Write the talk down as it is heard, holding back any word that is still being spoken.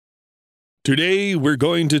Today, we're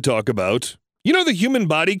going to talk about, the human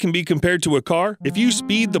body can be compared to a car. If you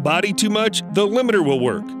speed the body too much, the limiter will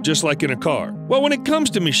work, just like in a car. Well, when it comes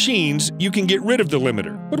to machines, you can get rid of the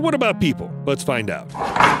limiter. But what about people? Let's find out.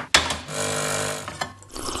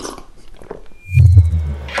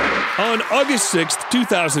 On August 6,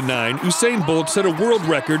 2009, Usain Bolt set a world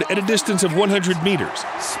record at a distance of 100 meters.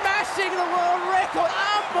 Smashing the world record!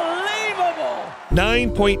 Unbelievable!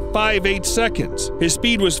 9.58 seconds. His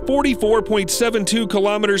speed was 44.72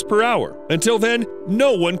 kilometers per hour. Until then,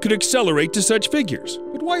 no one could accelerate to such figures.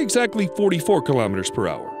 But why exactly 44 kilometers per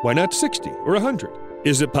hour? Why not 60 or 100?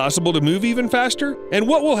 Is it possible to move even faster? And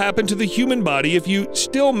what will happen to the human body if you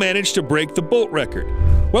still manage to break the Bolt record?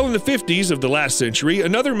 Well, in the 50s of the last century,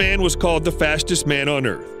 another man was called the fastest man on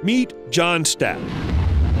Earth. Meet John Stapp.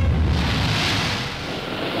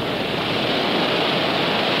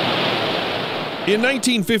 In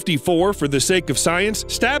 1954, for the sake of science,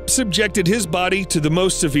 Stapp subjected his body to the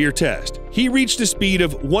most severe test. He reached a speed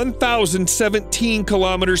of 1,017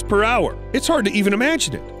 kilometers per hour. It's hard to even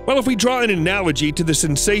imagine it. Well, if we draw an analogy to the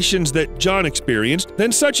sensations that John experienced,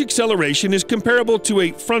 then such acceleration is comparable to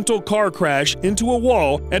a frontal car crash into a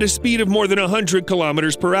wall at a speed of more than 100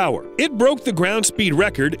 kilometers per hour. It broke the ground speed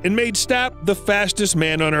record and made Stapp the fastest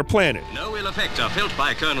man on our planet. No ill effects are felt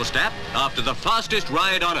by Colonel Stapp after the fastest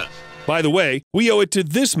ride on Earth. By the way, we owe it to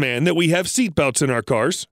this man that we have seatbelts in our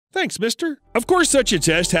cars. Thanks, mister. Of course, such a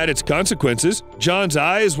test had its consequences. John's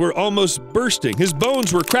eyes were almost bursting, his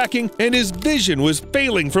bones were cracking, and his vision was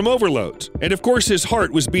failing from overloads. And of course, his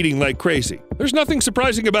heart was beating like crazy. There's nothing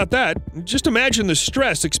surprising about that. Just imagine the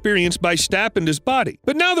stress experienced by Stapp and his body.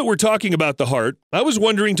 But now that we're talking about the heart, I was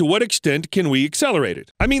wondering to what extent can we accelerate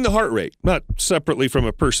it? I mean the heart rate, not separately from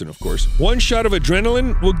a person, of course. One shot of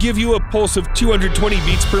adrenaline will give you a pulse of 220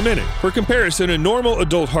 beats per minute. For comparison, a normal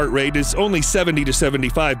adult heart rate is only 70 to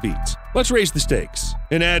 75 beats. Let's raise the stakes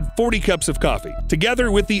and add 40 cups of coffee.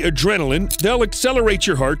 Together with the adrenaline, they'll accelerate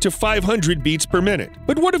your heart to 500 beats per minute.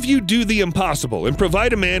 But what if you do the impossible and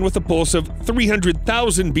provide a man with a pulse of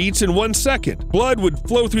 300,000 beats in 1 second? Blood would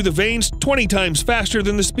flow through the veins 20 times faster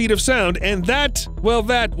than the speed of sound, and that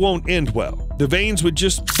won't end well. The veins would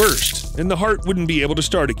just burst, and the heart wouldn't be able to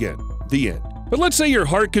start again. The end. But let's say your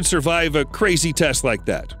heart could survive a crazy test like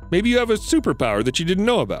that. Maybe you have a superpower that you didn't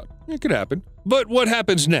know about. It could happen. But what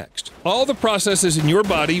happens next? All the processes in your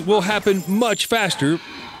body will happen much faster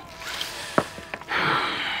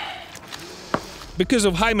because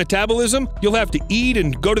of high metabolism. You'll have to eat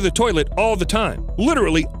and go to the toilet all the time.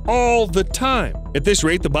 Literally all the time. At this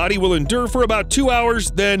rate, the body will endure for about 2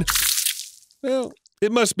 hours, then, well,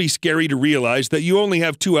 it must be scary to realize that you only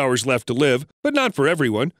have 2 hours left to live, but not for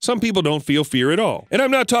everyone. Some people don't feel fear at all. And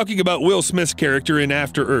I'm not talking about Will Smith's character in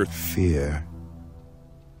After Earth. Fear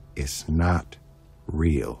is not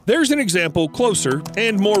real. There's an example closer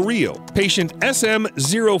and more real. Patient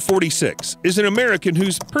SM046 is an American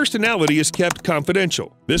whose personality is kept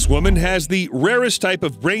confidential. This woman has the rarest type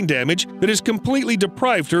of brain damage that has completely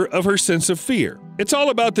deprived her of her sense of fear. It's all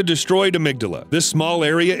about the destroyed amygdala. This small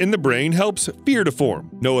area in the brain helps fear to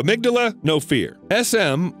form. No amygdala, no fear.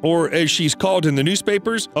 SM, or as she's called in the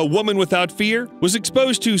newspapers, a woman without fear, was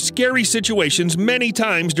exposed to scary situations many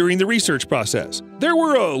times during the research process. There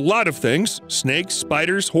were a lot of things: snakes,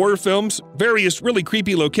 spiders, horror films, various really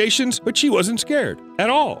creepy locations, but she wasn't scared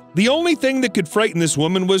at all. The only thing that could frighten this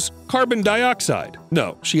woman was carbon dioxide.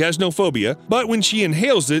 No, she has no phobia, but when she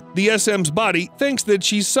inhales it, the SM's body thinks that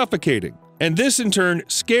she's suffocating. And this in turn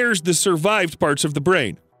scares the survived parts of the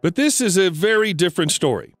brain. But this is a very different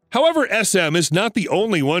story. However, SM is not the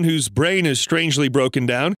only one whose brain is strangely broken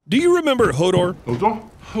down. Do you remember Hodor?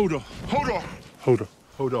 Hodor.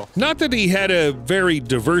 Not that he had a very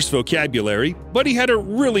diverse vocabulary, but he had a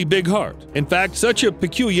really big heart. In fact, such a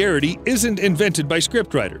peculiarity isn't invented by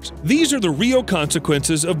scriptwriters. These are the real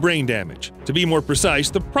consequences of brain damage. To be more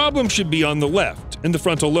precise, the problem should be on the left, in the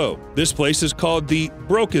frontal lobe. This place is called the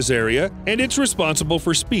Broca's area, and it's responsible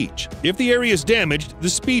for speech. If the area is damaged, the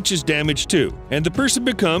speech is damaged too, and the person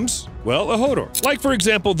becomes, well, a Hodor. Like, for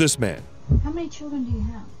example, this man. How many children do you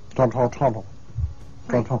have? Tunnel.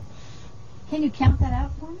 Can you count that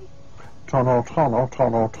out for me?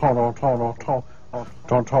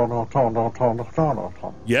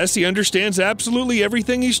 Yes, he understands absolutely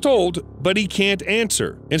everything he's told, but he can't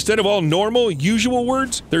answer. Instead of all normal, usual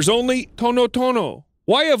words, there's only tono.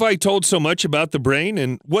 Why have I told so much about the brain,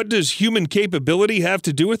 and what does human capability have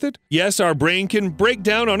to do with it? Yes, our brain can break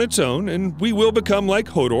down on its own, and we will become like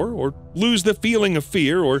Hodor, or lose the feeling of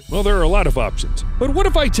fear, or, well, there are a lot of options. But what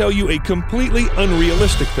if I tell you a completely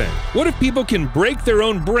unrealistic thing? What if people can break their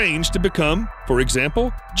own brains to become, for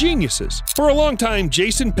example, geniuses? For a long time,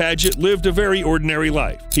 Jason Padgett lived a very ordinary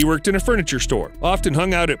life. He worked in a furniture store, often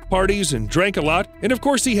hung out at parties and drank a lot, and of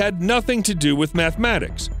course he had nothing to do with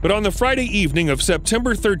mathematics. But on the Friday evening of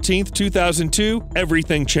September 13, 2002,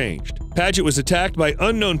 everything changed. Padgett was attacked by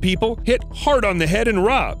unknown people, hit hard on the head, and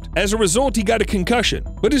robbed. As a result, he got a concussion.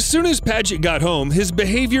 But as soon as Padgett got home, his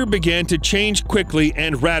behavior began to change quickly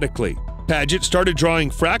and radically. Padgett started drawing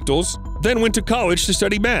fractals, then went to college to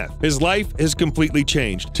study math. His life has completely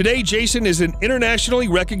changed. Today, Jason is an internationally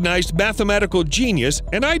recognized mathematical genius,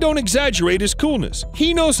 and I don't exaggerate his coolness.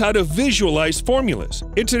 He knows how to visualize formulas.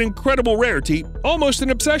 It's an incredible rarity, almost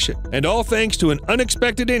an obsession, and all thanks to an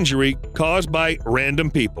unexpected injury caused by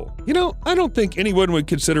random people. You know, I don't think anyone would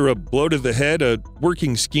consider a blow to the head a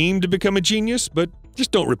working scheme to become a genius, but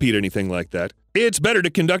just don't repeat anything like that. It's better to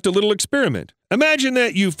conduct a little experiment. Imagine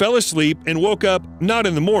that you fell asleep and woke up not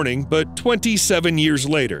in the morning, but 27 years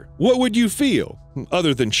later. What would you feel?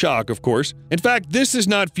 Other than shock, of course. In fact, this is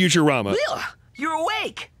not Futurama. Ugh, you're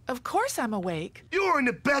awake! Of course I'm awake. You're in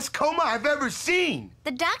the best coma I've ever seen!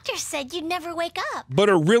 The doctor said you'd never wake up. But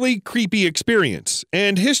a really creepy experience,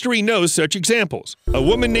 and history knows such examples. A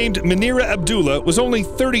woman named Munira Abdullah was only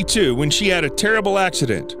 32 when she had a terrible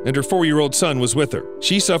accident, and her 4-year-old son was with her.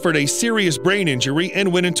 She suffered a serious brain injury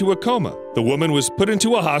and went into a coma. The woman was put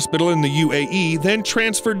into a hospital in the UAE, then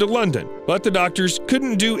transferred to London, but the doctors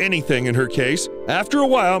couldn't do anything in her case. After a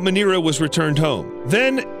while, Munira was returned home.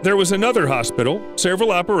 Then there was another hospital,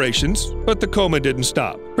 several operations, but the coma didn't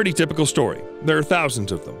stop. Pretty typical story. There are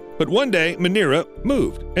thousands of them. But one day, Munira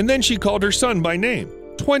moved, and then she called her son by name.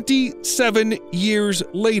 27 years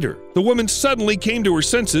later, the woman suddenly came to her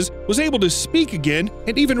senses, was able to speak again,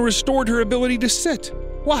 and even restored her ability to sit.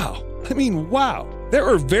 Wow. I mean, wow. There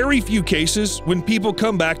are very few cases when people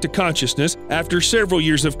come back to consciousness after several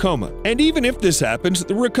years of coma. And even if this happens,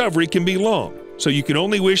 the recovery can be long. So you can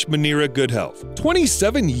only wish Munira good health.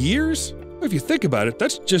 27 years? If you think about it,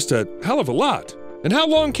 that's just a hell of a lot. And how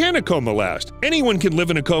long can a coma last? Anyone can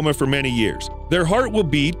live in a coma for many years. Their heart will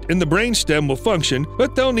beat and the brainstem will function,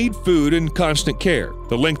 but they'll need food and constant care.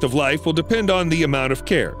 The length of life will depend on the amount of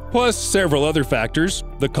care, plus several other factors,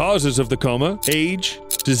 the causes of the coma, age,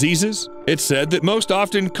 diseases. It's said that most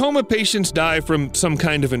often coma patients die from some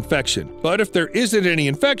kind of infection. But if there isn't any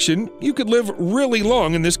infection, you could live really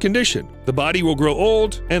long in this condition. The body will grow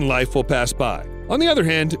old and life will pass by. On the other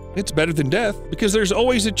hand, it's better than death because there's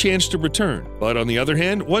always a chance to return. But on the other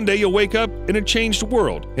hand, one day you'll wake up in a changed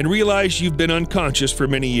world and realize you've been unconscious for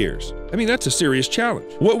many years. I mean, that's a serious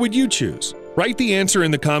challenge. What would you choose? Write the answer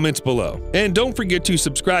in the comments below. And don't forget to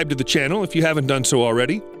subscribe to the channel if you haven't done so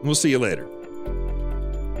already. We'll see you later.